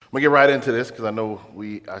I'm going to get right into this because I know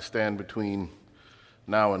I stand between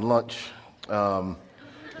now and lunch,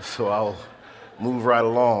 so I'll move right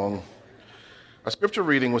along. Our scripture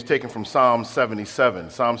reading was taken from Psalm 77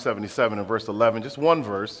 and verse 11, just one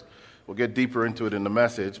verse. We'll get deeper into it in the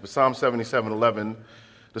message, but Psalm 77:11,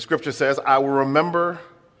 the scripture says, "I will remember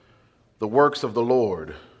the works of the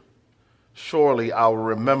Lord. Surely I will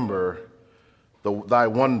remember thy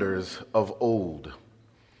wonders of old."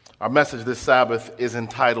 Our message this Sabbath is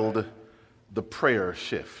entitled, The Prayer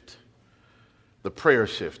Shift. The Prayer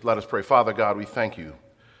Shift. Let us pray. Father God, we thank you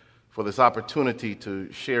for this opportunity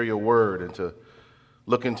to share your word and to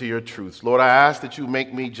look into your truths. Lord, I ask that you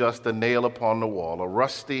make me just a nail upon the wall, a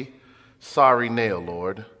rusty, sorry nail,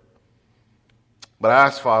 Lord. But I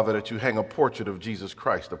ask, Father, that you hang a portrait of Jesus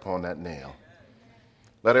Christ upon that nail.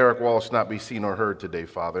 Let Eric Walsh not be seen or heard today,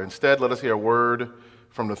 Father. Instead, let us hear a word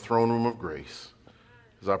from the throne room of grace.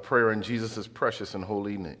 Is our prayer in Jesus' precious and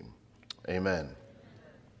holy name. Amen.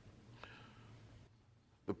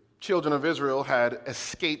 The children of Israel had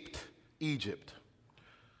escaped Egypt.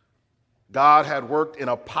 God had worked in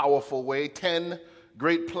a powerful way. 10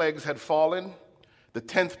 great plagues had fallen, the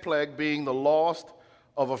 10th plague being the loss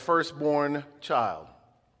of a firstborn child.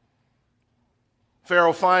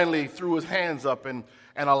 Pharaoh finally threw his hands up and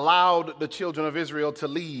allowed the children of Israel to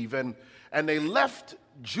leave, and they left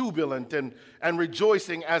jubilant and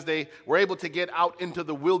rejoicing as they were able to get out into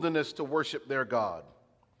the wilderness to worship their God.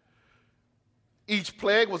 Each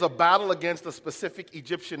plague was a battle against a specific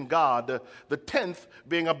Egyptian god, the 10th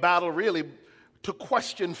being a battle really to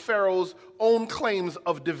question Pharaoh's own claims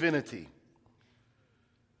of divinity.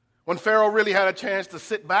 When Pharaoh really had a chance to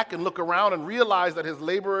sit back and look around and realize that his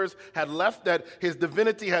laborers had left, that his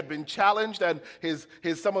divinity had been challenged, and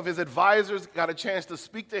some of his advisors got a chance to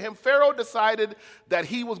speak to him, Pharaoh decided that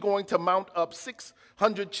he was going to mount up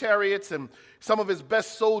 600 chariots and some of his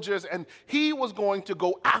best soldiers, and he was going to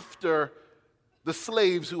go after the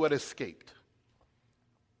slaves who had escaped.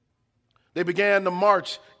 They began to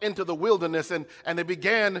march into the wilderness, and they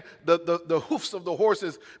began, the hoofs of the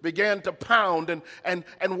horses began to pound. And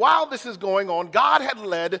while this is going on, God had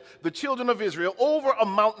led the children of Israel over a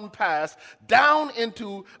mountain pass down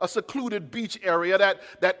into a secluded beach area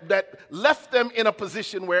that left them in a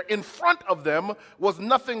position where in front of them was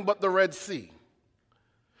nothing but the Red Sea.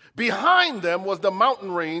 Behind them was the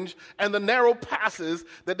mountain range and the narrow passes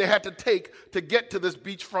that they had to take to get to this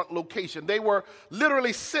beachfront location. They were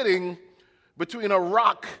literally sitting between a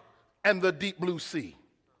rock and the deep blue sea.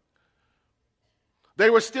 They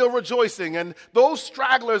were still rejoicing, and those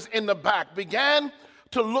stragglers in the back began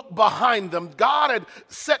to look behind them. God had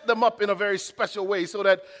set them up in a very special way so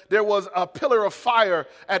that there was a pillar of fire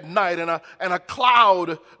at night and a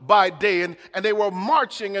cloud by day, and they were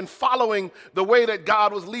marching and following the way that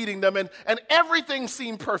God was leading them, and everything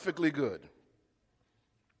seemed perfectly good.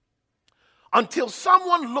 Until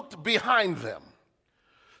someone looked behind them.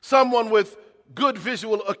 Someone with good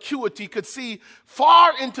visual acuity could see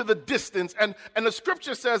far into the distance. And the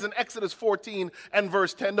scripture says in Exodus 14 and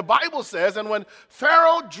verse 10, the Bible says, "And when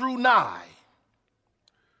Pharaoh drew nigh,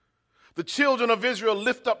 the children of Israel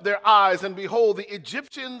lift up their eyes, and behold, the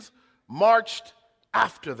Egyptians marched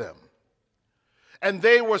after them. And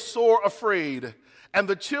they were sore afraid. And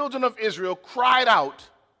the children of Israel cried out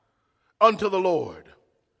unto the Lord."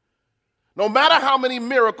 No matter how many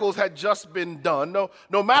miracles had just been done,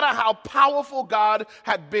 no matter how powerful God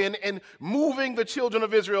had been in moving the children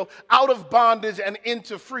of Israel out of bondage and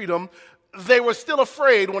into freedom, they were still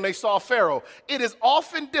afraid when they saw Pharaoh. It is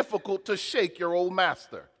often difficult to shake your old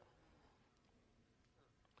master.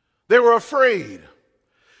 They were afraid.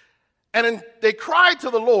 And they cried to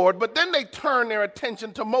the Lord, but then they turned their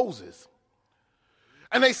attention to Moses.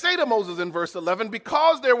 And they say to Moses in verse 11,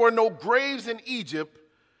 "Because there were no graves in Egypt,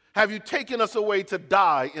 have you taken us away to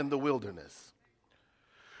die in the wilderness?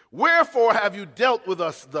 Wherefore have you dealt with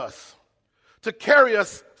us thus, to carry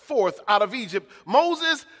us forth out of Egypt?"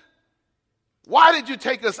 Moses, why did you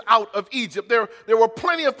take us out of Egypt? There were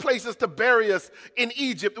plenty of places to bury us in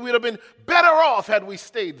Egypt. We'd have been better off had we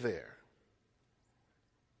stayed there.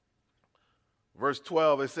 Verse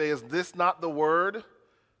 12, it says, "Is this not the word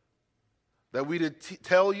that we did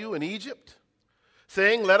tell you in Egypt?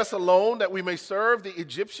 Saying, let us alone that we may serve the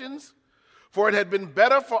Egyptians? For it had been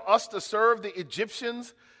better for us to serve the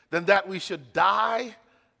Egyptians than that we should die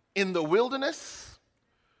in the wilderness."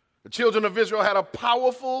 The children of Israel had a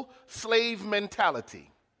powerful slave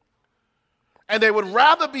mentality. And they would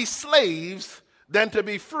rather be slaves than to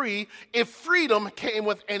be free if freedom came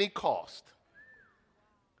with any cost.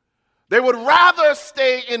 They would rather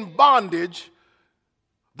stay in bondage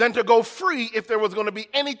than to go free if there was going to be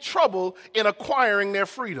any trouble in acquiring their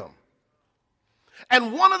freedom.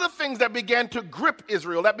 And one of the things that began to grip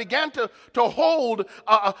Israel, that began to hold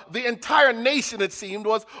the entire nation, it seemed,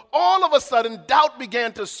 was all of a sudden doubt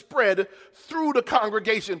began to spread through the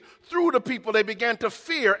congregation, through the people. They began to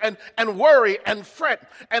fear and worry and fret.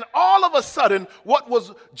 And all of a sudden, what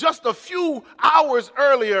was just a few hours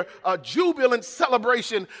earlier a jubilant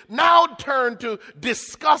celebration now turned to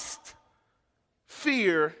disgust,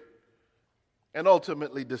 fear, and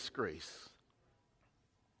ultimately disgrace.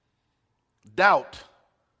 Doubt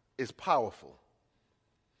is powerful.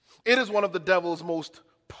 It is one of the devil's most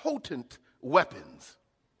potent weapons.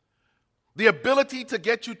 The ability to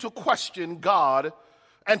get you to question God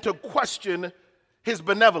and to question his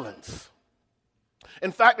benevolence.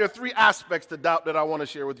 In fact, there are three aspects to doubt that I want to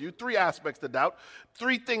share with you. Three aspects to doubt.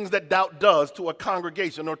 Three things that doubt does to a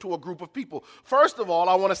congregation or to a group of people. First of all,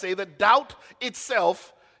 I want to say that doubt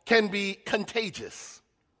itself can be contagious.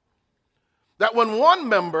 That when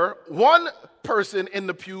one person in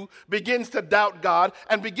the pew begins to doubt God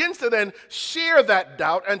and begins to then share that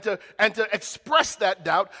doubt and to express that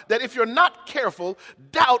doubt, that if you're not careful,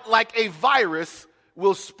 doubt like a virus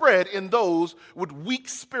will spread in those with weak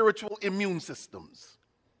spiritual immune systems.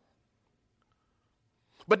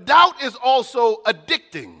 But doubt is also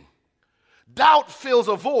addicting. Doubt fills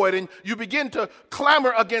a void, and you begin to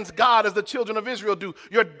clamor against God as the children of Israel do.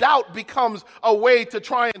 Your doubt becomes a way to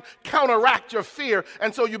try and counteract your fear,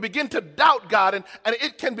 and so you begin to doubt God, and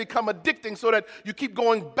it can become addicting so that you keep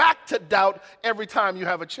going back to doubt every time you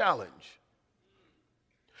have a challenge.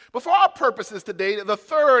 But for our purposes today, the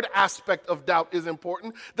third aspect of doubt is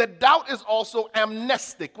important, that doubt is also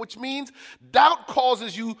amnestic, which means doubt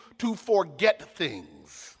causes you to forget things.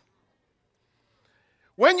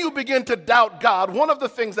 When you begin to doubt God, one of the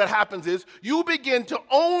things that happens is you begin to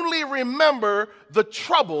only remember the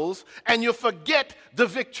troubles and you forget the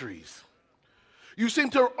victories. You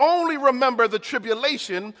seem to only remember the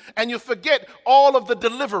tribulation and you forget all of the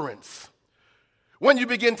deliverance. When you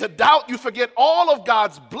begin to doubt, you forget all of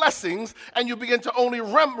God's blessings and you begin to only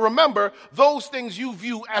remember those things you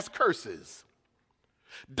view as curses.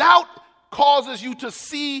 Doubt causes you to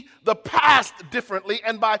see the past differently,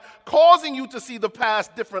 and by causing you to see the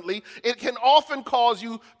past differently, it can often cause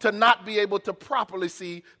you to not be able to properly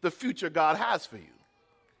see the future God has for you.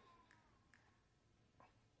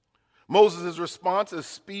 Moses' response is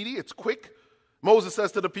speedy, it's quick. Moses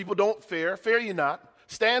says to the people, don't fear ye not,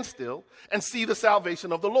 stand still, and see the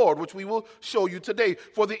salvation of the Lord, which we will show you today.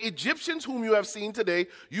 For the Egyptians whom you have seen today,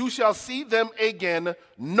 you shall see them again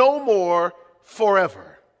no more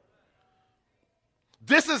forever.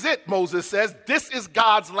 This is it, Moses says. This is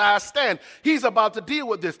God's last stand. He's about to deal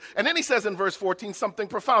with this. And then he says in verse 14 something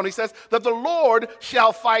profound. He says that the Lord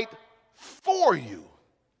shall fight for you.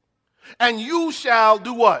 And you shall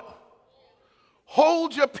do what?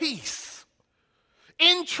 Hold your peace.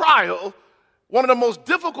 In trial, one of the most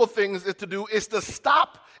difficult things to do is to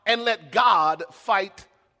stop and let God fight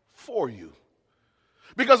for you.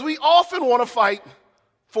 Because we often want to fight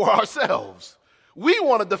for ourselves. We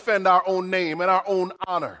want to defend our own name and our own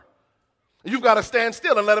honor. You've got to stand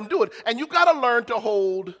still and let him do it. And you've got to learn to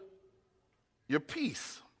hold your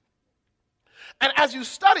peace. And as you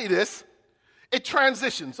study this, it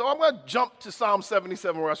transitions. So I'm going to jump to Psalm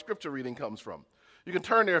 77 where our scripture reading comes from. You can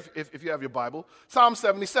turn there if you have your Bible. Psalm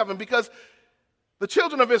 77, because the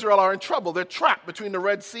children of Israel are in trouble. They're trapped between the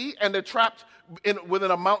Red Sea and they're trapped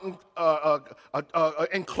within a mountain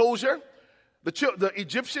enclosure. The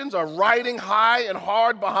Egyptians are riding high and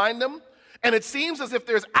hard behind them, and it seems as if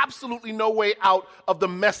there's absolutely no way out of the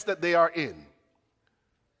mess that they are in.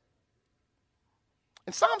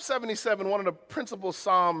 In Psalm 77, one of the principal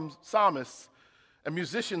psalmists and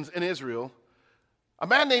musicians in Israel, a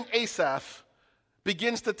man named Asaph,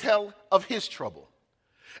 begins to tell of his trouble.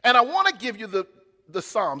 And I want to give you the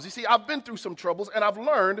Psalms. You see, I've been through some troubles, and I've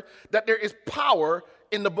learned that there is power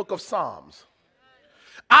in the book of Psalms.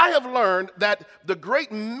 I have learned that the great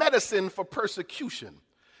medicine for persecution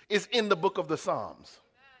is in the book of the Psalms.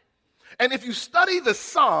 And if you study the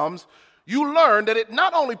Psalms, you learn that it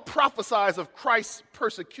not only prophesies of Christ's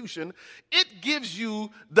persecution, it gives you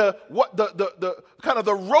the kind of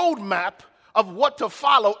the roadmap of what to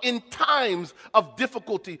follow in times of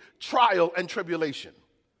difficulty, trial, and tribulation.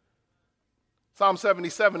 Psalm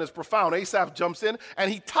 77 is profound. Asaph jumps in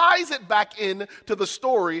and he ties it back in to the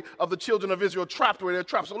story of the children of Israel trapped where they're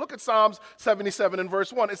trapped. So look at Psalms 77 in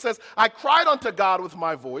verse 1. It says, I cried unto God with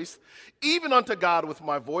my voice, even unto God with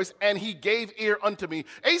my voice, and he gave ear unto me.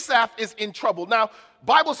 Asaph is in trouble. Now,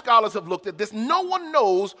 Bible scholars have looked at this. No one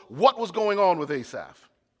knows what was going on with Asaph.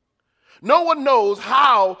 No one knows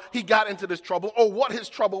how he got into this trouble or what his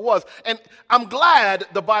trouble was. And I'm glad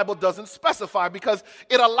the Bible doesn't specify, because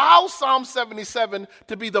it allows Psalm 77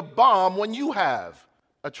 to be the balm when you have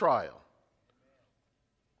a trial.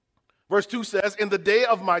 Verse 2 says, in the day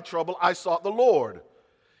of my trouble, I sought the Lord.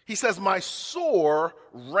 He says, my sore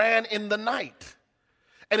ran in the night,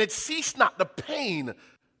 and it ceased not. The pain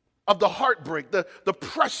of the heartbreak, the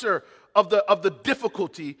pressure of the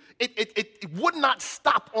difficulty, it would not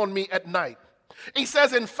stop on me at night. He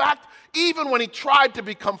says, in fact, even when he tried to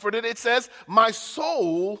be comforted, it says, my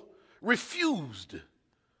soul refused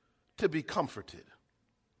to be comforted.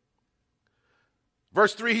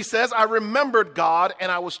 Verse 3, he says, I remembered God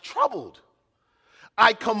and I was troubled.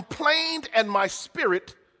 I complained and my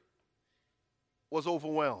spirit was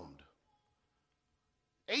overwhelmed.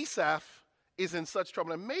 Asaph is in such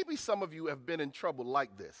trouble, and maybe some of you have been in trouble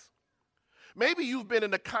like this. Maybe you've been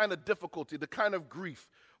in the kind of difficulty, the kind of grief,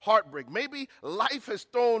 heartbreak. Maybe life has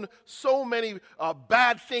thrown so many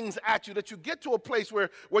bad things at you that you get to a place where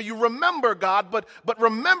you remember God, but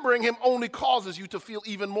remembering him only causes you to feel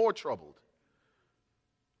even more troubled.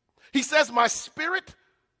 He says, my spirit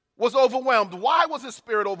was overwhelmed. Why was his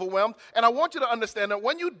spirit overwhelmed? And I want you to understand that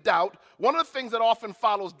when you doubt, one of the things that often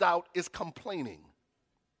follows doubt is complaining.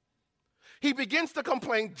 He begins to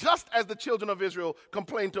complain just as the children of Israel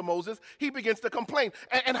complained to Moses. He begins to complain.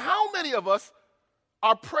 And how many of us,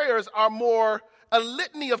 our prayers are more a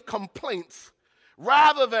litany of complaints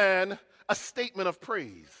rather than a statement of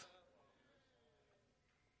praise?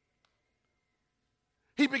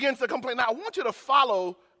 He begins to complain. Now, I want you to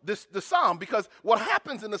follow the psalm, because what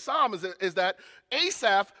happens in the psalm is that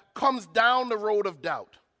Asaph comes down the road of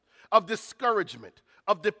doubt, of discouragement,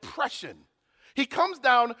 of depression. He comes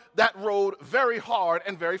down that road very hard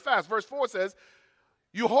and very fast. Verse 4 says,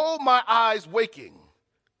 you hold my eyes waking.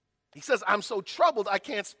 He says, I'm so troubled I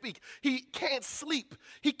can't speak. He can't sleep.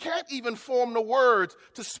 He can't even form the words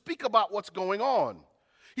to speak about what's going on.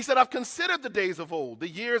 He said, I've considered the days of old, the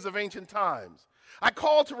years of ancient times. I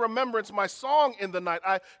call to remembrance my song in the night.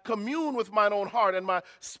 I commune with mine own heart, and my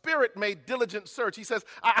spirit made diligent search. He says,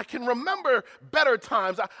 I can remember better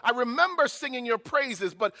times. I remember singing your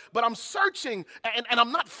praises, but I'm searching, and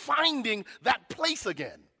I'm not finding that place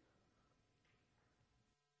again.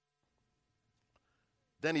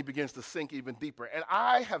 Then he begins to sink even deeper. And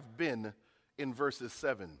I have been in verses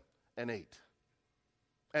 7 and 8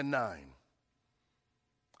 and 9.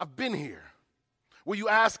 I've been here. Will you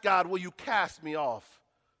ask God, will you cast me off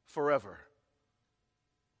forever?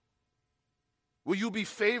 Will you be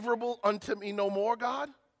favorable unto me no more, God?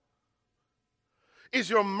 Is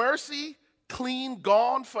your mercy clean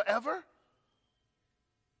gone forever?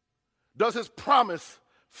 Does his promise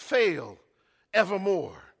fail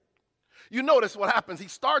evermore? You notice what happens. He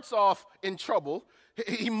starts off in trouble.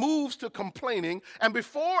 He moves to complaining, and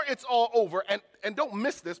before it's all over, and don't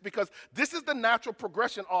miss this, because this is the natural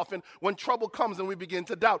progression often when trouble comes and we begin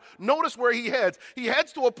to doubt. Notice where he heads. He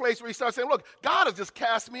heads to a place where he starts saying, look, God has just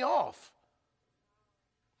cast me off.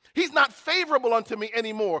 He's not favorable unto me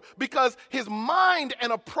anymore, because his mind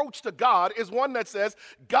and approach to God is one that says,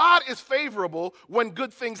 God is favorable when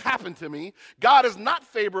good things happen to me. God is not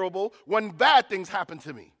favorable when bad things happen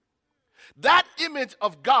to me. That image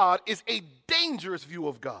of God is a dangerous view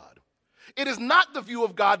of God. It is not the view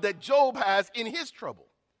of God that Job has in his trouble.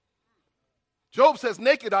 Job says,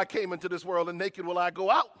 naked I came into this world, and naked will I go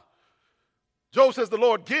out. Job says, the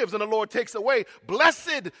Lord gives and the Lord takes away.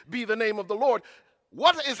 Blessed be the name of the Lord.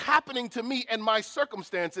 What is happening to me and my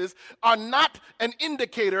circumstances are not an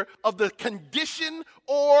indicator of the condition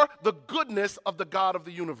or the goodness of the God of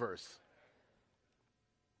the universe.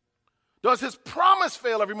 Does his promise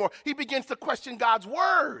fail evermore? He begins to question God's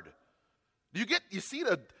word. You see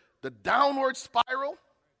the downward spiral?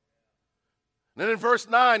 And then in verse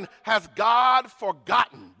 9, has God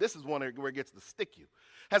forgotten? This is one where it gets to stick you.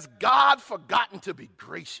 Has God forgotten to be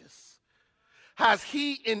gracious? Has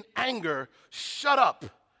he in anger shut up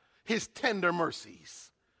his tender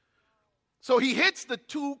mercies? So he hits the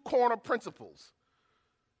two corner principles,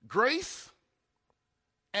 grace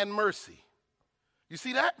and mercy. You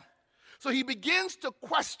see that? So he begins to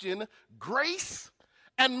question grace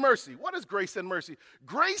and mercy. What is grace and mercy?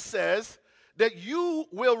 Grace says that you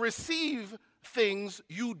will receive things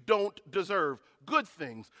you don't deserve, good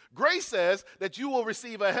things. Grace says that you will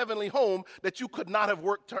receive a heavenly home that you could not have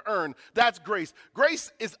worked to earn. That's grace.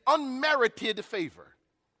 Grace is unmerited favor,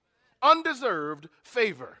 undeserved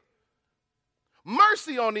favor.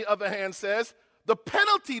 Mercy, on the other hand, says the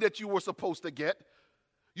penalty that you were supposed to get,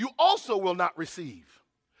 you also will not receive.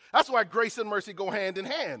 That's why grace and mercy go hand in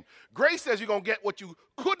hand. Grace says you're going to get what you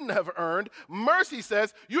couldn't have earned. Mercy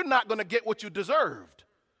says you're not going to get what you deserved.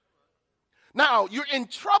 Now, you're in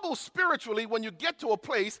trouble spiritually when you get to a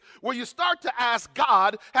place where you start to ask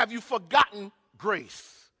God, have you forgotten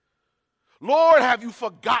grace? Lord, have you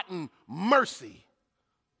forgotten mercy?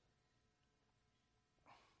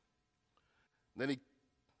 Then he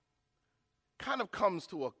kind of comes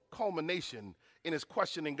to a culmination in his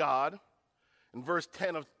questioning God in verse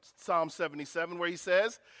 10 of Psalm 77, where he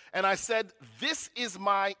says, and I said, this is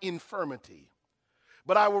my infirmity,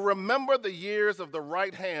 but I will remember the years of the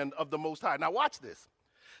right hand of the Most High. Now watch this.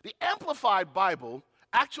 The Amplified Bible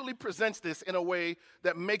actually presents this in a way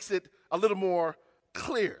that makes it a little more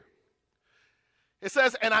clear. It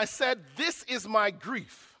says, and I said, this is my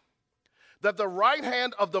grief, that the right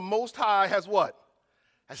hand of the Most High has what?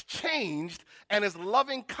 Has changed, and his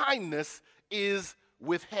loving kindness is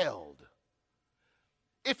withheld.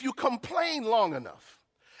 If you complain long enough,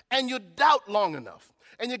 and you doubt long enough,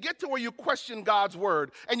 and you get to where you question God's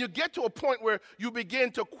word, and you get to a point where you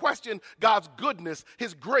begin to question God's goodness,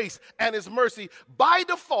 his grace, and his mercy, by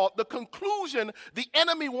default, the conclusion the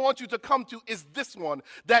enemy wants you to come to is this one,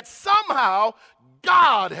 that somehow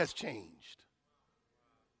God has changed.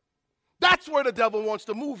 That's where the devil wants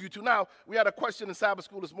to move you to. Now, we had a question in Sabbath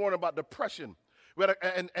school this morning about depression. We had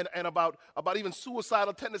and about even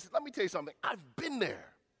suicidal tendencies. Let me tell you something. I've been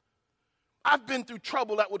there. I've been through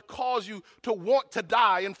trouble that would cause you to want to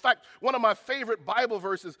die. In fact, one of my favorite Bible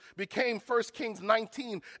verses became 1 Kings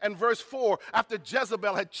 19 and verse 4, after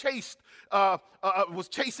Jezebel had was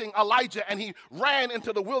chasing Elijah and he ran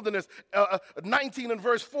into the wilderness. 19 and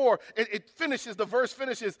verse 4, the verse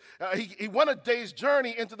finishes, he went a day's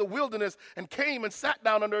journey into the wilderness and came and sat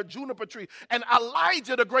down under a juniper tree. And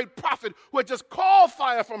Elijah, the great prophet who had just called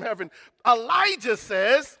fire from heaven, Elijah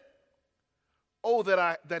says, oh,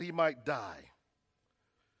 that he might die.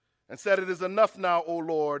 And said, it is enough now, O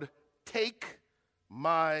Lord, take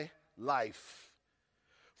my life.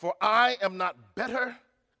 For I am not better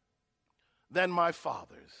than my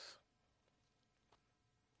fathers.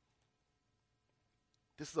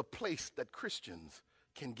 This is a place that Christians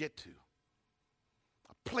can get to.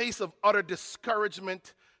 A place of utter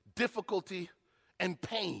discouragement, difficulty, and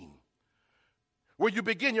pain. Where you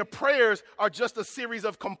begin, your prayers are just a series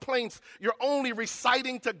of complaints. You're only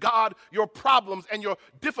reciting to God your problems and your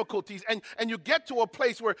difficulties. And you get to a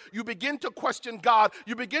place where you begin to question God.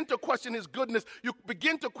 You begin to question his goodness. You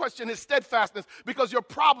begin to question his steadfastness because your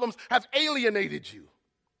problems have alienated you.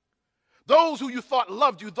 Those who you thought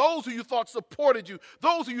loved you, those who you thought supported you,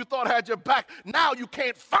 those who you thought had your back, now you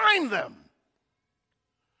can't find them.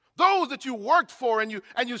 Those that you worked for and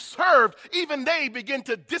you served, even they begin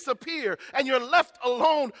to disappear, and you're left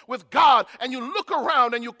alone with God, and you look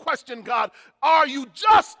around and you question God, are you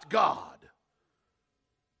just, God?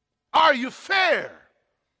 Are you fair?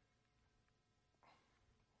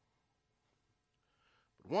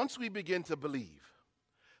 But once we begin to believe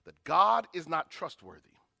that God is not trustworthy,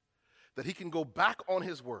 that he can go back on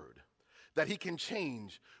his word, that he can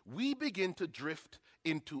change, we begin to drift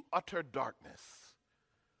into utter darkness.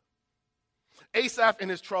 Asaph, in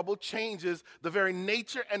his trouble, changes the very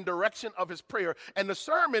nature and direction of his prayer. And the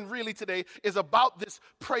sermon really today is about this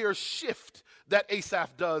prayer shift that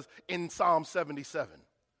Asaph does in Psalm 77.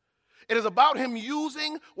 It is about him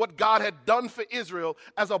using what God had done for Israel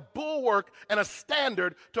as a bulwark and a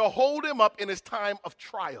standard to hold him up in his time of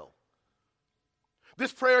trial.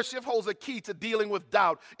 This prayer shift holds a key to dealing with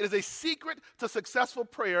doubt. It is a secret to successful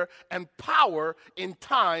prayer and power in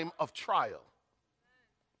time of trial.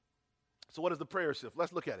 So what is the prayer shift?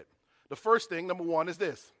 Let's look at it. The first thing, number one, is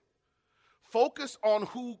this. Focus on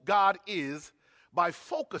who God is by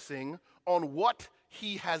focusing on what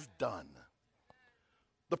he has done.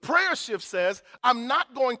 The prayer shift says, I'm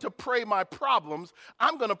not going to pray my problems.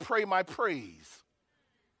 I'm going to pray my praise.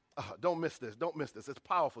 Don't miss this. Don't miss this. It's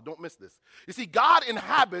powerful. Don't miss this. You see, God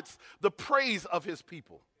inhabits the praise of his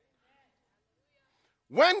people.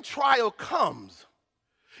 When trial comes,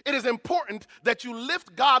 it is important that you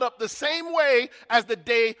lift God up the same way as the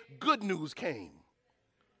day good news came.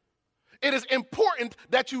 It is important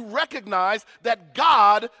that you recognize that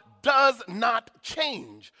God does not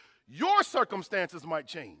change. Your circumstances might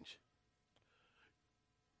change.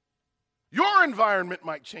 Your environment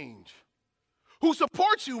might change. Who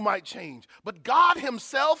supports you might change. But God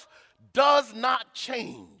himself does not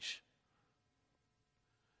change.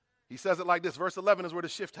 He says it like this. Verse 11 is where the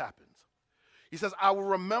shift happens. He says, I will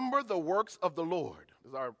remember the works of the Lord.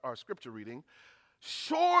 This is our scripture reading.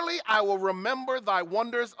 Surely I will remember thy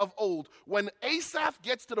wonders of old. When Asaph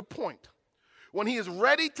gets to the point, when he is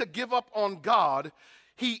ready to give up on God,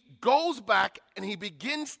 he goes back and he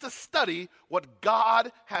begins to study what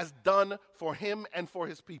God has done for him and for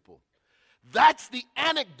his people. That's the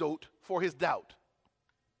antidote for his doubt.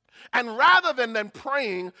 And rather than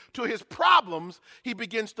praying to his problems, he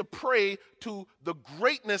begins to pray to the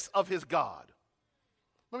greatness of his God.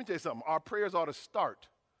 Let me tell you something. Our prayers ought to start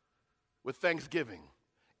with thanksgiving.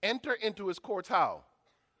 Enter into his courts how?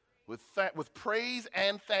 With praise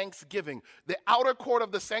and thanksgiving. The outer court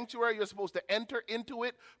of the sanctuary, you're supposed to enter into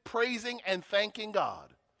it praising and thanking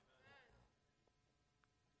God.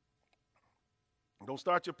 Don't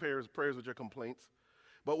start your prayers with your complaints,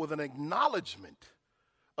 but with an acknowledgement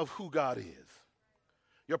of who God is.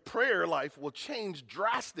 Your prayer life will change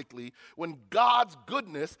drastically when God's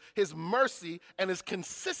goodness, his mercy, and his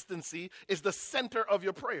consistency is the center of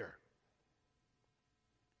your prayer.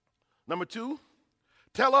 Number 2,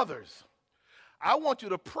 tell others. I want you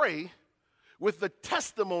to pray with the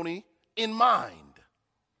testimony in mind.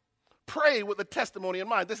 Pray with the testimony in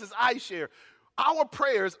mind. This is I share. Our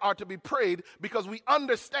prayers are to be prayed because we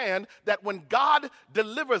understand that when God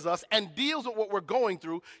delivers us and deals with what we're going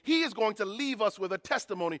through, he is going to leave us with a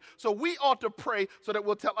testimony. So we ought to pray so that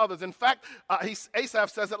we'll tell others. In fact,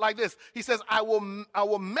 Asaph says it like this. He says, I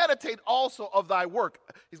will meditate also of thy work.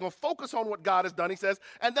 He's going to focus on what God has done, he says,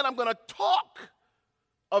 and then I'm going to talk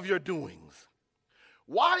of your doings.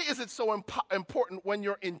 Why is it so important when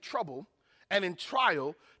you're in trouble and in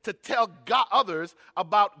trial to tell others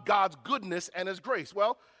about God's goodness and his grace?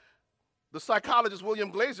 Well, the psychologist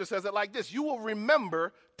William Glazer says it like this. You will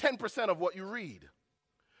remember 10% of what you read,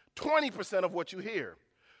 20% of what you hear,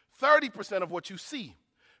 30% of what you see,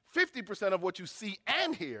 50% of what you see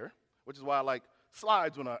and hear, which is why I like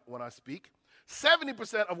slides when I speak,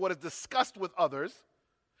 70% of what is discussed with others,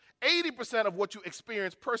 80% of what you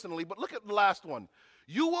experience personally. But look at the last one.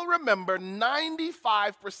 You will remember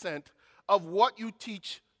 95% of what you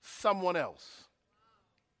teach someone else.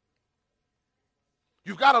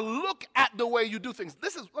 You've got to look at the way you do things.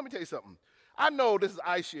 Let me tell you something. I know this is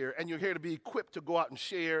iShare, and you're here to be equipped to go out and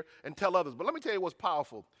share and tell others. But let me tell you what's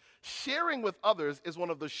powerful. Sharing with others is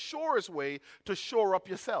one of the surest way to shore up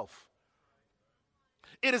yourself.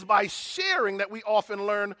 It is by sharing that we often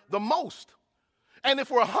learn the most. And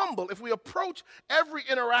if we're humble, if we approach every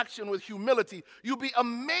interaction with humility, you'll be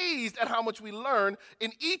amazed at how much we learn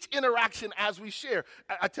in each interaction as we share.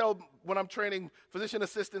 I tell when I'm training physician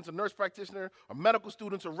assistants or nurse practitioner or medical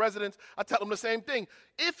students or residents, I tell them the same thing.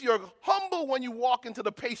 If you're humble when you walk into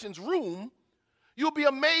the patient's room, you'll be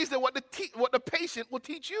amazed at what the patient will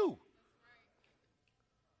teach you.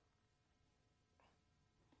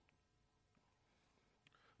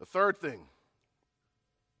 The third thing,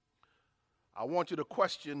 I want you to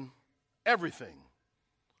question everything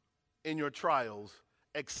in your trials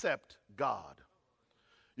except God.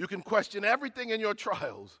 You can question everything in your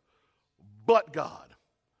trials but God.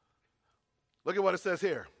 Look at what it says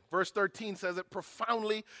here. Verse 13 says it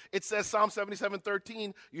profoundly. It says Psalm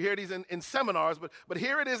 77:13. You hear these in seminars, but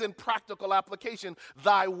here it is in practical application.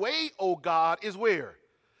 Thy way, O God, is where?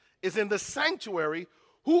 Is in the sanctuary.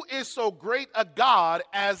 Who is so great a God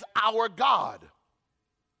as our God?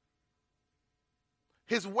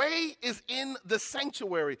 His way is in the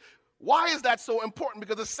sanctuary. Why is that so important?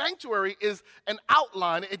 Because the sanctuary is an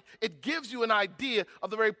outline. It gives you an idea of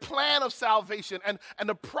the very plan of salvation and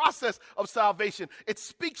the process of salvation. It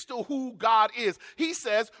speaks to who God is. He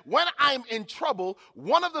says, when I'm in trouble,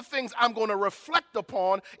 one of the things I'm going to reflect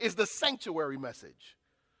upon is the sanctuary message.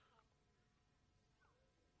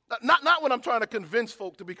 Not when I'm trying to convince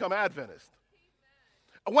folk to become Adventist.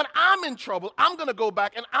 When I'm in trouble, I'm going to go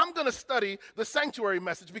back and I'm going to study the sanctuary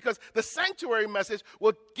message, because the sanctuary message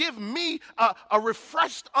will give me a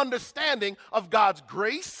refreshed understanding of God's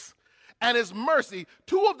grace and his mercy,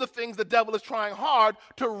 two of the things the devil is trying hard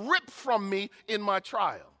to rip from me in my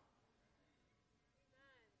trial.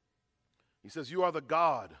 He says, you are the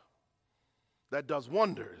God that does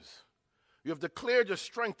wonders. You have declared your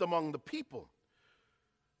strength among the people.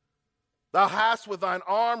 Thou hast with thine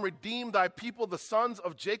arm redeemed thy people, the sons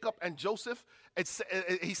of Jacob and Joseph.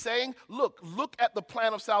 He's saying, look at the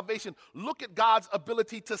plan of salvation. Look at God's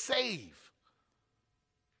ability to save.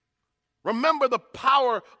 Remember the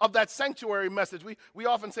power of that sanctuary message. We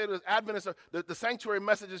often say to Adventists, the sanctuary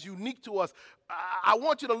message is unique to us. I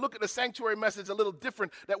want you to look at the sanctuary message a little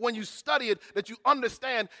different, that when you study it, that you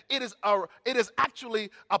understand it is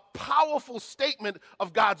actually a powerful statement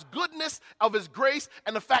of God's goodness, of his grace,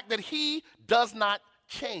 and the fact that he does not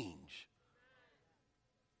change.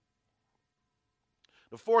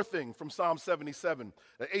 The fourth thing from Psalm 77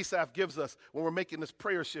 that Asaph gives us when we're making this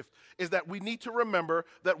prayer shift is that we need to remember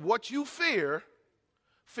that what you fear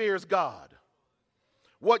fears God.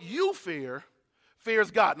 what you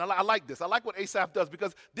fears God. And I like this. I like what Asaph does,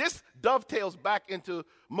 because this dovetails back into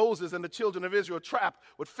Moses and the children of Israel trapped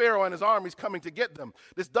with Pharaoh and his armies coming to get them.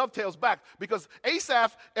 This dovetails back because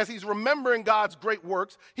Asaph, as he's remembering God's great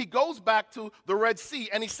works, he goes back to the Red Sea,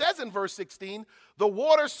 and he says in verse 16, the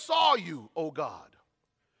waters saw you, O God.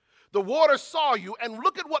 The waters saw you, and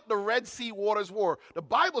look at what the Red Sea waters were. The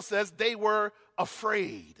Bible says they were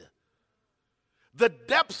afraid. The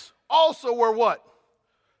depths also were what?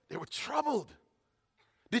 They were troubled.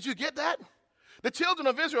 Did you get that? The children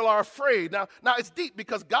of Israel are afraid. Now it's deep,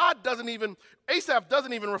 because Asaph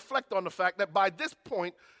doesn't even reflect on the fact that by this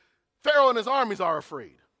point, Pharaoh and his armies are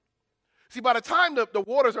afraid. See, by the time the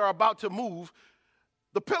waters are about to move,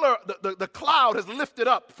 the cloud has lifted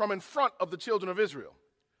up from in front of the children of Israel.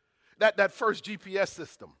 That first GPS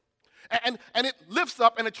system. And it lifts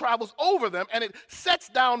up and it travels over them and it sets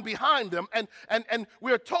down behind them. And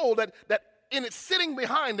we're told that in it sitting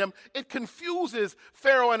behind them, it confuses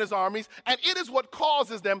Pharaoh and his armies, and it is what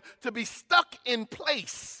causes them to be stuck in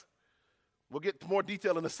place. We'll get to more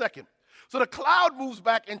detail in a second. So the cloud moves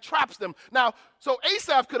back and traps them. Now, so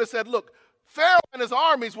Asaph could have said, look, Pharaoh and his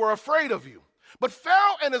armies were afraid of you. But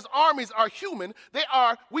Pharaoh and his armies are human.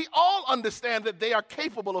 We all understand that they are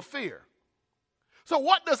capable of fear. So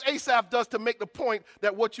what does Asaph does to make the point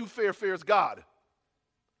that what you fears God?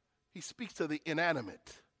 He speaks to the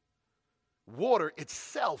inanimate. Water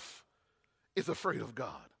itself is afraid of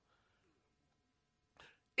God.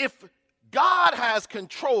 If God has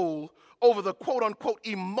control over the quote-unquote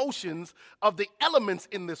emotions of the elements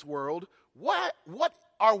in this world, what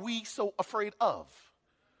are we so afraid of?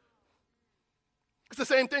 It's the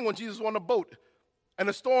same thing when Jesus was on the boat and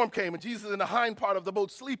a storm came and Jesus is in the hind part of the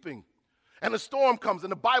boat sleeping. And the storm comes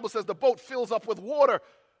and the Bible says the boat fills up with water.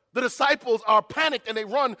 The disciples are panicked and they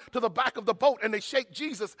run to the back of the boat and they shake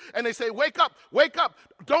Jesus and they say, wake up,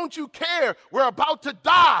 don't you care? We're about to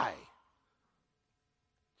die.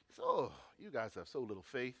 So, you guys have so little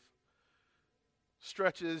faith.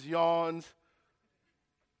 Stretches, yawns,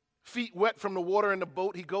 feet wet from the water in the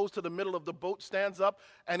boat. He goes to the middle of the boat, stands up,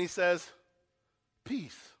 and he says,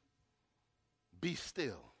 peace, be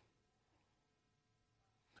still.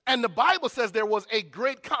 And the Bible says there was a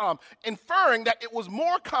great calm, inferring that it was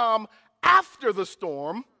more calm after the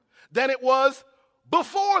storm than it was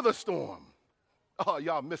before the storm. Oh,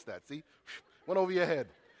 y'all missed that, see? Went over your head.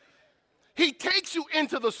 He takes you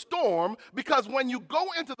into the storm because when you go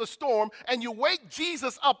into the storm and you wake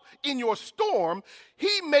Jesus up in your storm,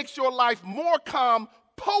 he makes your life more calm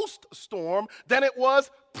post-storm than it was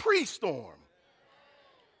pre-storm.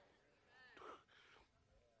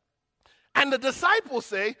 And the disciples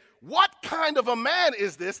say, what kind of a man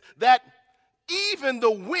is this that even the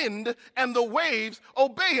wind and the waves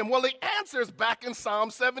obey him? Well, the answer is back in Psalm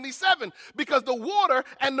 77, because the water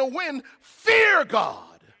and the wind fear God.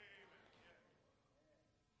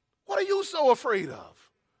 What are you so afraid of?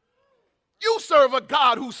 You serve a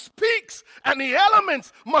God who speaks and the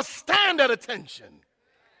elements must stand at attention.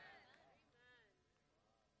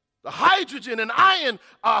 The hydrogen and iron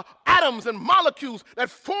atoms and molecules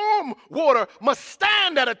that form water must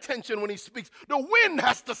stand at attention when he speaks. The wind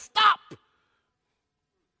has to stop.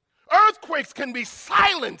 Earthquakes can be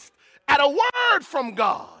silenced at a word from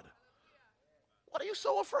God. What are you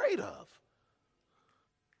so afraid of?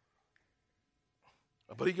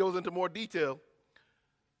 But he goes into more detail.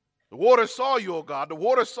 The waters saw you, O God. The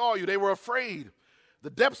waters saw you. They were afraid.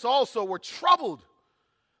 The depths also were troubled.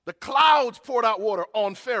 The clouds poured out water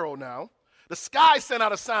on Pharaoh now. The sky sent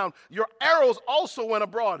out a sound. Your arrows also went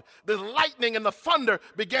abroad. The lightning and the thunder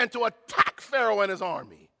began to attack Pharaoh and his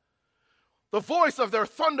army. The voice of their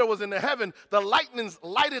thunder was in the heaven. The lightnings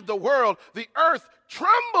lighted the world. The earth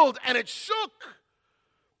trembled and it shook.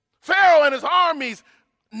 Pharaoh and his armies,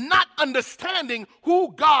 not understanding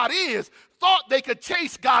who God is, thought they could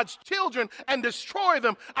chase God's children and destroy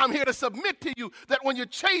them. I'm here to submit to you that when you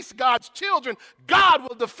chase God's children, God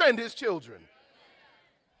will defend his children.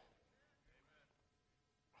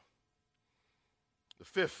 The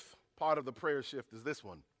fifth part of the prayer shift is this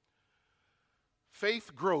one.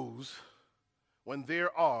 Faith grows when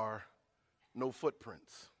there are no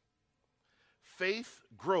footprints. Faith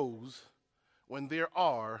grows when there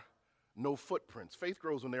are no footprints. Faith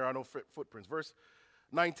grows when there are no footprints. Verse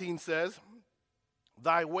 19 says,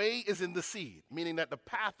 thy way is in the sea, meaning that the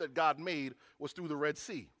path that God made was through the Red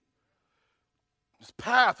Sea. This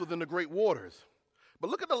path within the great waters. But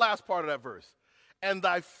look at the last part of that verse. And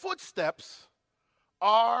thy footsteps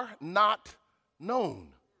are not known.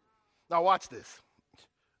 Now watch this.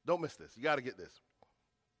 Don't miss this. You got to get this.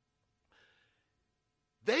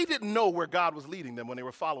 They didn't know where God was leading them when they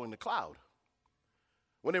were following the cloud.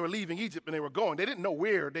 when they were leaving Egypt and they were going. They didn't know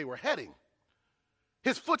where they were heading.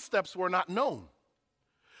 His footsteps were not known.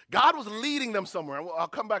 God was leading them somewhere. I'll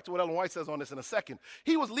come back to what Ellen White says on this in a second.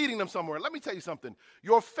 He was leading them somewhere. Let me tell you something.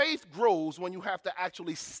 Your faith grows when you have to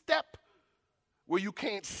actually step where you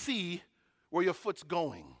can't see where your foot's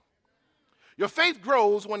going. Your faith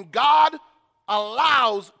grows when God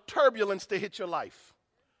allows turbulence to hit your life.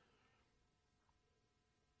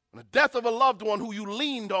 When the death of a loved one who you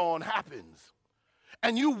leaned on happens,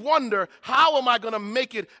 and you wonder, how am I going to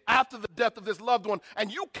make it after the death of this loved one?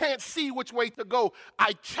 And you can't see which way to go.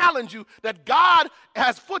 I challenge you that God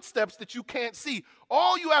has footsteps that you can't see.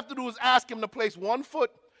 All you have to do is ask him to place one foot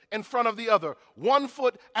in front of the other, one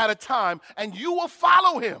foot at a time, and you will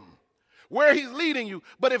follow him where he's leading you.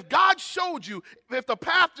 But if God showed you, if the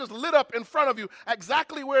path just lit up in front of you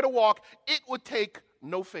exactly where to walk, it would take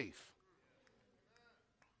no faith.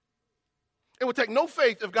 It would take no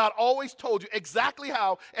faith if God always told you exactly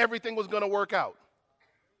how everything was going to work out.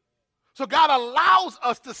 So God allows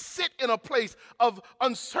us to sit in a place of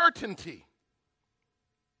uncertainty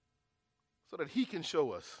so that he can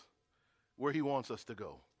show us where he wants us to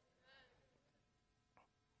go.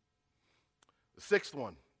 The sixth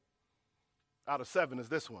one out of 7 is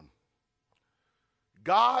this one.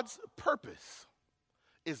 God's purpose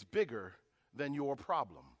is bigger than your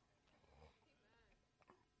problem.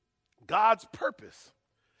 God's purpose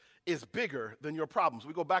is bigger than your problems.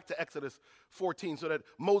 We go back to Exodus 14 so that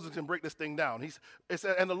Moses can break this thing down. It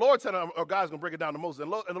said, and the Lord said, or God's going to break it down to Moses.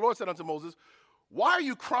 And the Lord said unto Moses, why are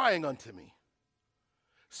you crying unto me?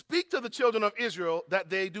 Speak to the children of Israel that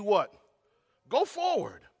they do what? Go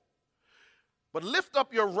forward. But lift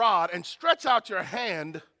up your rod and stretch out your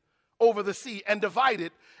hand over the sea and divide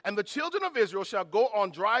it, and the children of Israel shall go on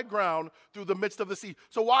dry ground through the midst of the sea.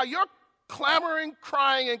 So while you're clamoring,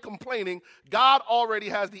 crying, and complaining, God already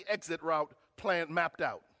has the exit route plan mapped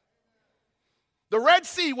out. The Red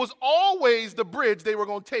Sea was always the bridge they were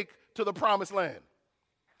going to take to the promised land.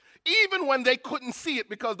 Even when they couldn't see it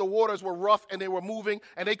because the waters were rough and they were moving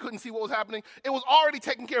and they couldn't see what was happening, it was already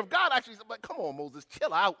taken care of. God actually said, like, come on, Moses,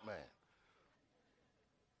 chill out, man.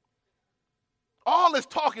 All this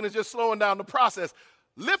talking is just slowing down the process.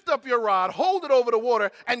 Lift up your rod, hold it over the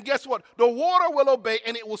water, and guess what? The water will obey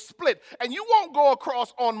and it will split. And you won't go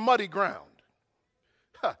across on muddy ground.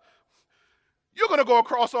 You're going to go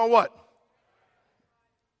across on what?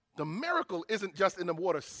 The miracle isn't just in the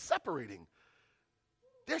water separating.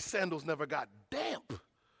 Their sandals never got damp.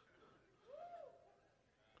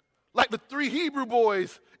 Like the 3 Hebrew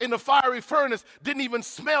boys in the fiery furnace didn't even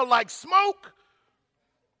smell like smoke.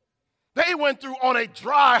 They went through on a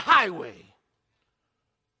dry highway.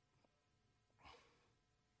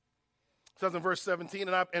 It says in verse 17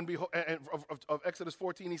 of Exodus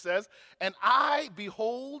 14, he says, and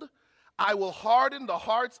behold, I will harden the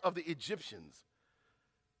hearts of the Egyptians,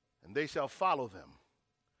 and they shall follow them.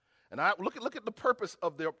 And look at the purpose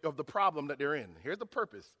of the problem that they're in. Here's the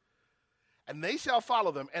purpose. And they shall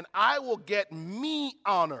follow them, and I will get me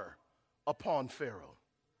honor upon Pharaoh,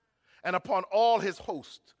 and upon all his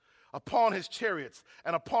host, upon his chariots,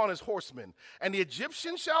 and upon his horsemen. And the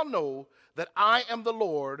Egyptians shall know that I am the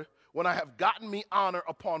Lord, when I have gotten me honor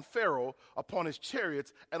upon Pharaoh, upon his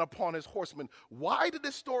chariots, and upon his horsemen. Why did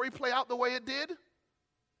this story play out the way it did?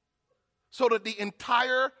 So that the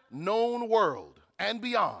entire known world and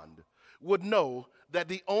beyond would know that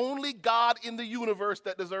the only God in the universe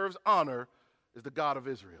that deserves honor is the God of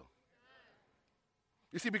Israel.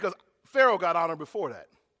 You see, because Pharaoh got honor before that.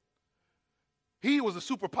 He was a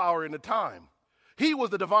superpower in the time. He was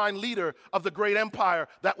the divine leader of the great empire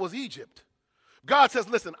that was Egypt. God says,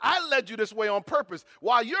 listen, I led you this way on purpose.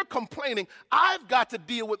 While you're complaining, I've got to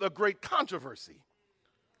deal with a great controversy.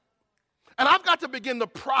 And I've got to begin the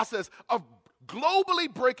process of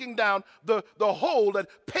globally breaking down the hold that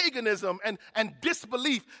paganism and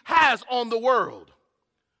disbelief has on the world.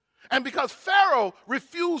 And because Pharaoh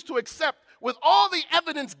refused to accept with all the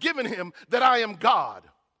evidence given him that I am God,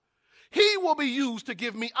 he will be used to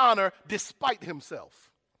give me honor despite himself.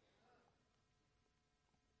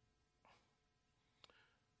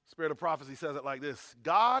 Spirit of prophecy says it like this.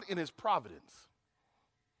 God in his providence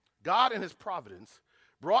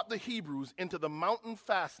brought the Hebrews into the mountain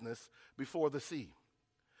fastness before the sea,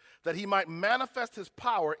 that he might manifest his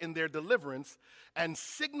power in their deliverance and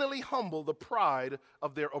signally humble the pride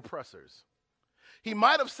of their oppressors. He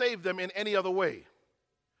might have saved them in any other way,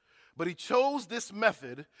 but he chose this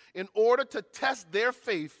method in order to test their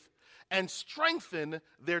faith and strengthen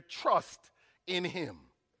their trust in him.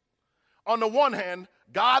 On the one hand,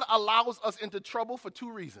 God allows us into trouble for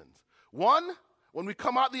 2 reasons. One, when we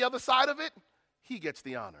come out the other side of it, he gets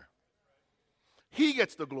the honor. He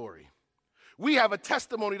gets the glory. We have a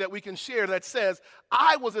testimony that we can share that says,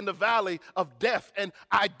 I was in the valley of death and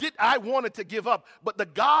I wanted to give up, but the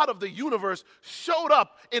God of the universe showed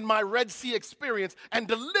up in my Red Sea experience and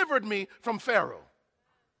delivered me from Pharaoh.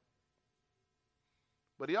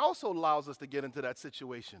 But he also allows us to get into that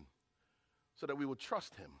situation so that we will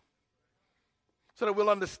trust him, so that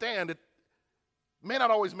we'll understand it may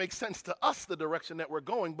not always make sense to us the direction that we're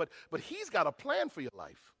going, but he's got a plan for your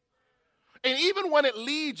life. And even when it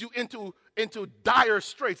leads you into dire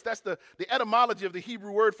straits, that's the etymology of the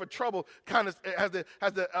Hebrew word for trouble, kind of has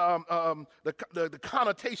the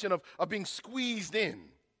connotation of being squeezed in.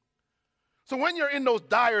 So when you're in those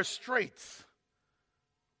dire straits,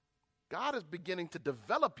 God is beginning to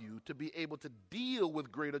develop you to be able to deal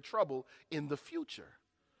with greater trouble in the future.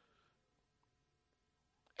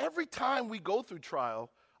 Every time we go through trial,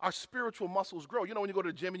 our spiritual muscles grow. You know when you go to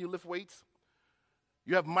the gym and you lift weights,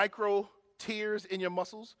 you have micro tears in your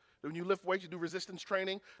muscles. When you lift weights, you do resistance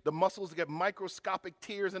training, the muscles get microscopic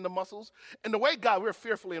tears in the muscles. And the way God, we're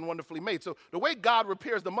fearfully and wonderfully made. So the way God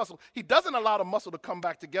repairs the muscle, he doesn't allow the muscle to come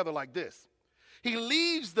back together like this. He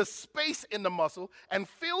leaves the space in the muscle and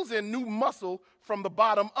fills in new muscle from the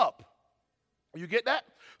bottom up. You get that?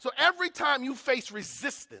 So every time you face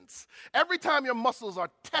resistance, every time your muscles are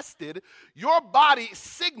tested, your body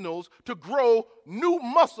signals to grow new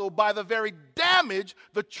muscle by the very damage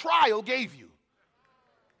the trial gave you.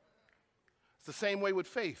 It's the same way with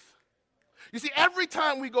faith. You see, every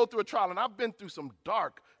time we go through a trial, and I've been through some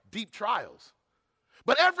dark, deep trials,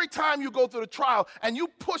 but every time you go through the trial and you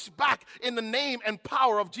push back in the name and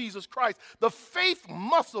power of Jesus Christ, the faith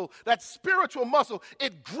muscle, that spiritual muscle,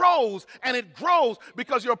 it grows and it grows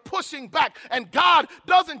because you're pushing back. And God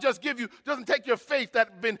doesn't take your faith that's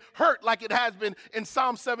been hurt like it has been in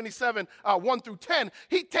Psalm 77, 1 through 10.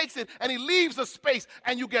 He takes it and he leaves a space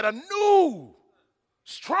and you get a new,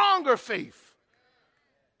 stronger faith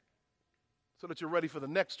so that you're ready for the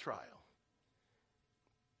next trial.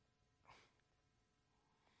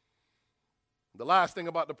 The last thing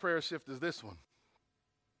about the prayer shift is this one.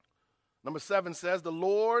 Number 7 says, the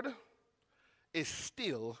Lord is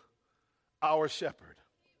still our shepherd.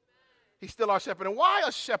 He's still our shepherd. And why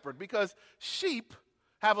a shepherd? Because sheep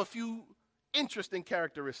have a few interesting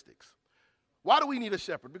characteristics. Why do we need a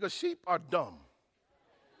shepherd? Because sheep are dumb.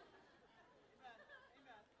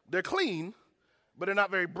 They're clean, but they're not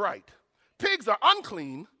very bright. Pigs are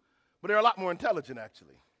unclean, but they're a lot more intelligent,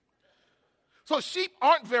 actually. So sheep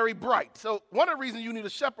aren't very bright. So one of the reasons you need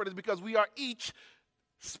a shepherd is because we are each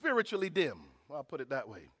spiritually dim. Well, I'll put it that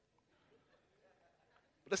way.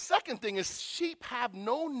 But the second thing is sheep have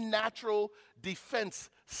no natural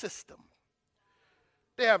defense system.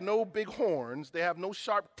 They have no big horns. They have no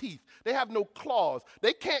sharp teeth. They have no claws.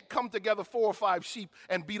 They can't come together 4 or 5 sheep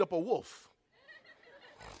and beat up a wolf.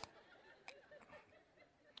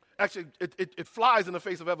 Actually, it flies in the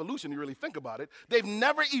face of evolution, you really think about it. They've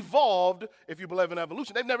never evolved, if you believe in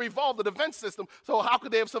evolution, they've never evolved the defense system, so how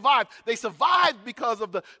could they have survived? They survived because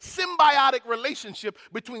of the symbiotic relationship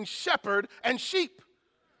between shepherd and sheep.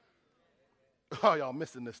 Oh, y'all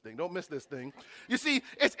missing this thing. Don't miss this thing. You see,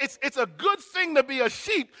 it's a good thing to be a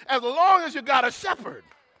sheep as long as you got a shepherd.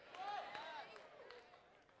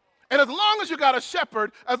 And as long as you got a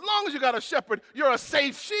shepherd, you're a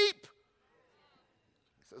safe sheep.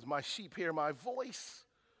 Says, my sheep hear my voice,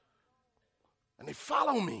 and they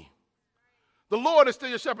follow me. The Lord is still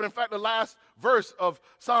your shepherd. In fact, the last verse of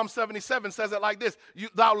Psalm 77 says it like this.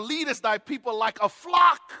 Thou leadest thy people like a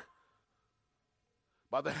flock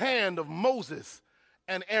by the hand of Moses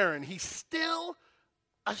and Aaron. He's still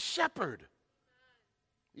a shepherd.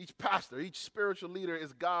 Each pastor, each spiritual leader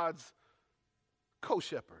is God's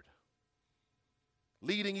co-shepherd,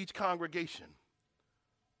 leading each congregation.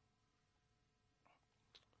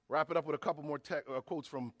 Wrap it up with a couple more quotes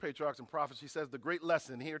from patriarchs and prophets. She says, the great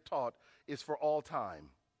lesson here taught is for all time.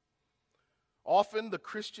 Often the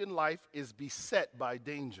Christian life is beset by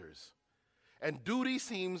dangers, and duty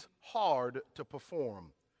seems hard to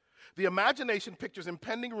perform. The imagination pictures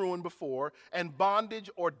impending ruin before and bondage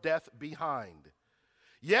or death behind.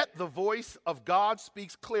 Yet the voice of God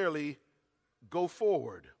speaks clearly, go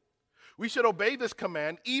forward. We should obey this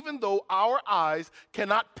command even though our eyes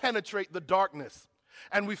cannot penetrate the darkness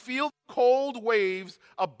and we feel cold waves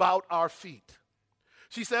about our feet.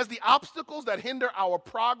 She says the obstacles that hinder our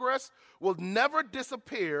progress will never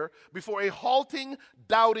disappear before a halting,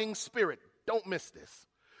 doubting spirit. Don't miss this.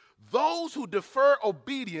 Those who defer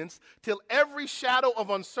obedience till every shadow of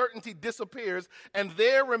uncertainty disappears and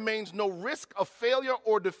there remains no risk of failure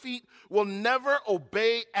or defeat will never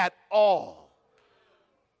obey at all.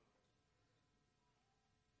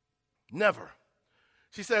 Never.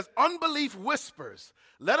 She says, unbelief whispers,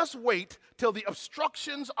 let us wait till the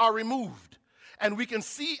obstructions are removed and we can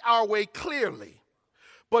see our way clearly.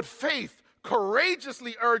 But faith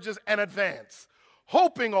courageously urges an advance,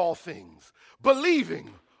 hoping all things,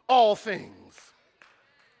 believing all things.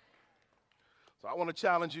 So I want to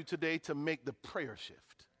challenge you today to make the prayer shift.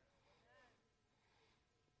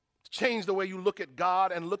 Change the way you look at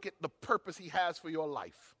God and look at the purpose he has for your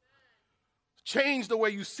life. Change the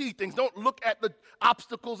way you see things. Don't look at the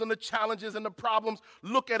obstacles and the challenges and the problems.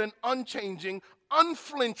 Look at an unchanging,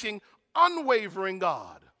 unflinching, unwavering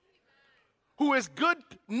God who is good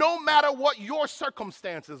no matter what your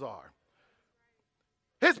circumstances are.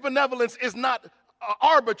 His benevolence is not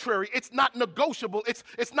arbitrary. It's not negotiable.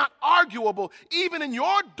 It's not arguable. Even in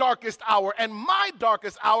your darkest hour and my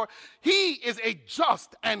darkest hour, he is a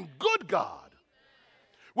just and good God.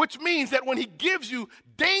 Which means that when he gives you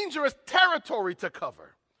dangerous territory to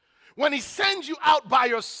cover, when he sends you out by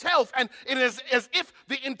yourself and it is as if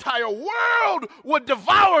the entire world would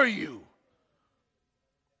devour you,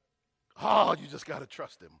 you just got to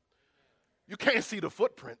trust him. You can't see the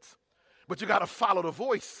footprints, but you got to follow the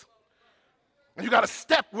voice. And you got to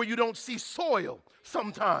step where you don't see soil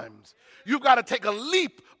sometimes. You've got to take a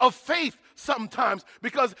leap of faith sometimes,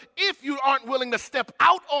 because if you aren't willing to step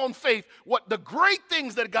out on faith, what the great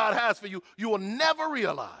things that God has for you, you will never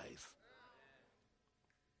realize.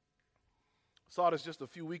 I saw this just a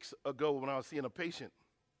few weeks ago when I was seeing a patient.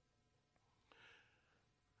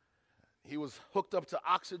 He was hooked up to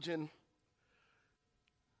oxygen,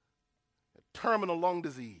 terminal lung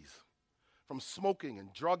disease from smoking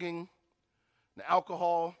and drugging and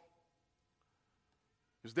alcohol.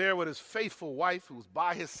 He was there with his faithful wife who was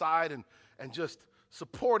by his side and just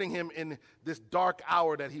supporting him in this dark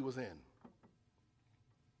hour that he was in.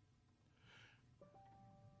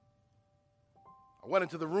 I went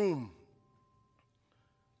into the room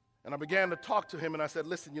and I began to talk to him and I said,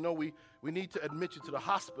 listen, we need to admit you to the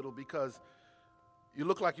hospital because you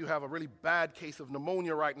look like you have a really bad case of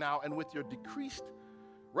pneumonia right now, and with your decreased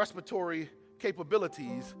respiratory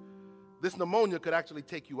capabilities, this pneumonia could actually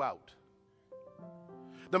take you out.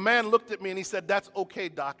 The man looked at me and he said, that's okay,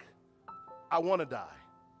 doc. I want to die.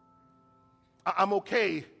 I'm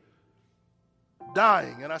okay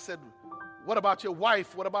dying. And I said, what about your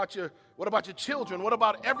wife? What about your children? What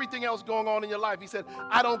about everything else going on in your life? He said,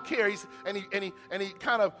 I don't care. And he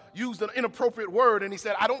kind of used an inappropriate word and he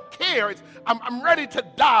said, I don't care. I'm ready to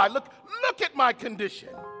die. Look at my condition.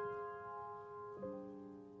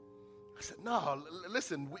 I said, no,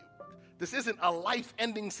 listen, this isn't a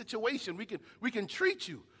life-ending situation. We can treat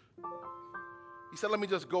you. He said, let me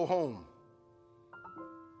just go home.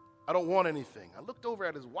 I don't want anything. I looked over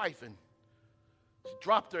at his wife and she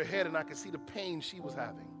dropped her head and I could see the pain she was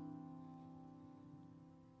having.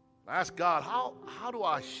 I asked God, how do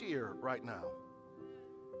I share right now?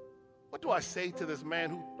 What do I say to this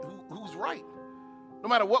man who's right? No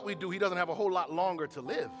matter what we do, he doesn't have a whole lot longer to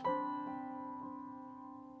live.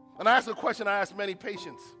 And I asked a question I ask many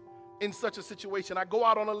patients in such a situation. I go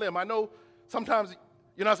out on a limb. I know sometimes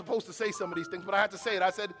you're not supposed to say some of these things, but I had to say it.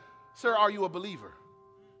 I said, sir, are you a believer?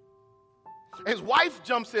 His wife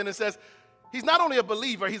jumps in and says, he's not only a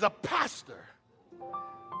believer, he's a pastor.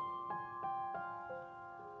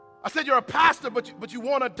 I said, you're a pastor, but you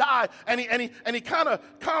want to die. And he kind of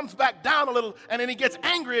calms back down a little, and then he gets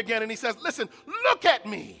angry again, and he says, listen, look at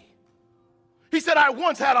me. He said, I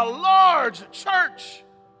once had a large church.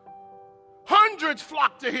 Hundreds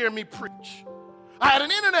flocked to hear me preach. I had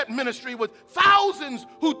an internet ministry with thousands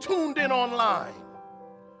who tuned in online.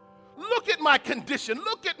 Look at my condition.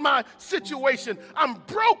 Look at my situation. I'm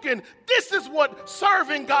broken. This is what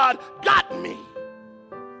serving God got me.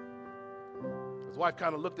 His wife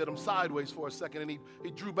kind of looked at him sideways for a second, and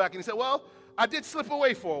he drew back and he said, well, I did slip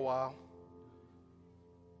away for a while.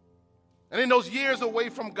 And in those years away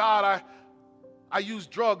from God, I used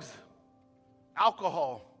drugs,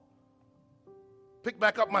 alcohol, picked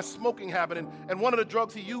back up my smoking habit, and one of the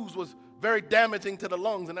drugs he used was very damaging to the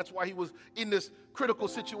lungs, and that's why he was in this critical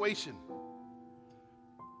situation.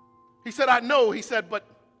 He said, I know, he said, but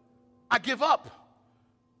I give up.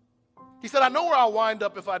 He said, I know where I'll wind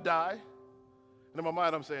up if I die. And in my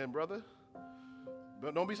mind, I'm saying, brother,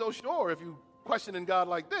 but don't be so sure if you questioning God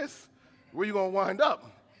like this, where you going to wind up?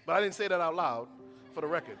 But I didn't say that out loud, for the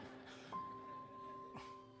record.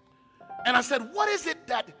 And I said, what is it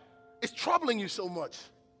that is troubling you so much?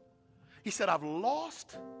 He said, I've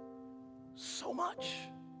lost so much.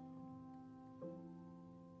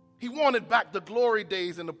 He wanted back the glory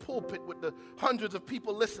days in the pulpit with the hundreds of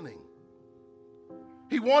people listening.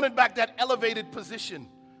 He wanted back that elevated position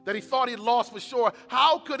that he thought he'd lost for sure.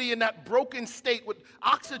 How could he, in that broken state with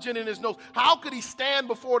oxygen in his nose, how could he stand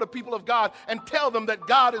before the people of God and tell them that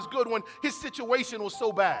God is good when his situation was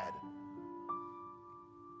so bad?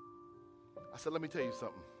 I said, let me tell you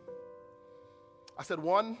something. I said,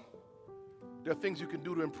 one, there are things you can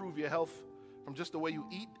do to improve your health from just the way you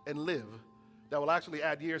eat and live that will actually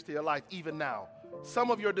add years to your life even now.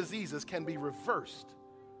 Some of your diseases can be reversed.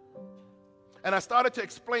 And I started to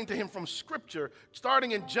explain to him from Scripture,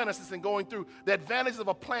 starting in Genesis and going through the advantages of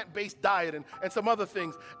a plant-based diet and some other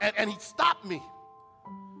things. And he stopped me.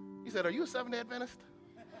 He said, are you a Seventh-day Adventist?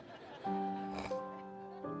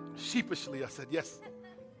 Sheepishly, I said, yes,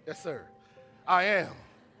 sir, I am.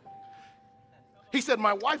 He said,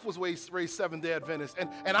 my wife was raised Seventh-day Adventist,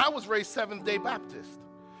 and I was raised Seventh-day Baptist.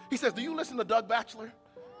 He says, do you listen to Doug Batchelor?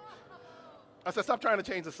 I said, stop trying to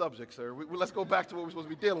change the subject, sir. Let's go back to what we're supposed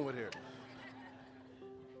to be dealing with here.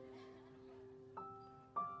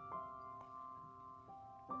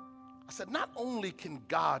 I said, not only can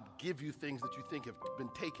God give you things that you think have been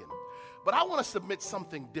taken, but I want to submit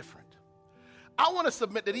something different. I want to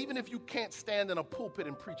submit that even if you can't stand in a pulpit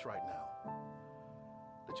and preach right now,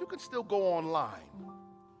 that you can still go online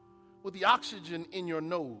with the oxygen in your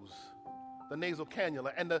nose, the nasal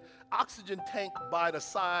cannula, and the oxygen tank by the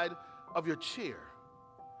side of your chair.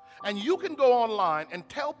 And you can go online and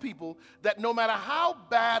tell people that no matter how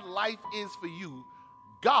bad life is for you,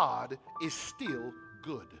 God is still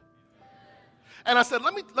good. And I said,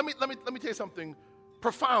 let me tell you something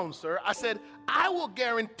profound, sir. I said, I will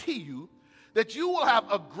guarantee you that you will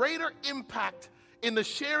have a greater impact in the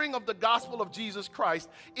sharing of the gospel of Jesus Christ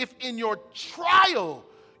if in your trial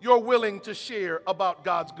you're willing to share about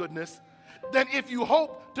God's goodness than if you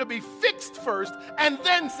hope to be fixed first and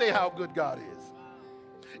then say how good God is.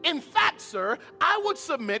 In fact, sir, I would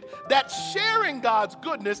submit that sharing God's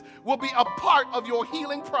goodness will be a part of your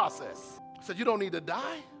healing process. I said, you don't need to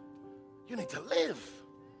die. You need to live.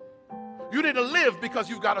 You need to live because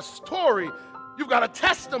you've got a story, you've got a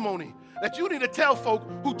testimony that you need to tell folk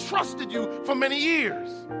who trusted you for many years.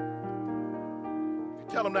 If you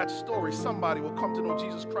tell them that story, somebody will come to know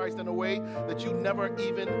Jesus Christ in a way that you never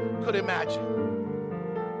even could imagine.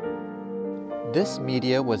 This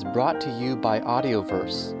media was brought to you by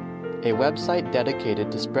Audioverse, a website dedicated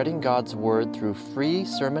to spreading God's Word through free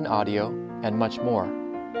sermon audio and much more.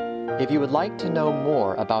 If you would like to know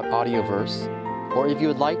more about Audioverse, or if you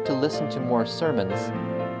would like to listen to more sermons,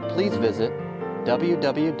 please visit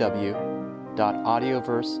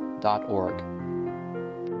www.audioverse.org.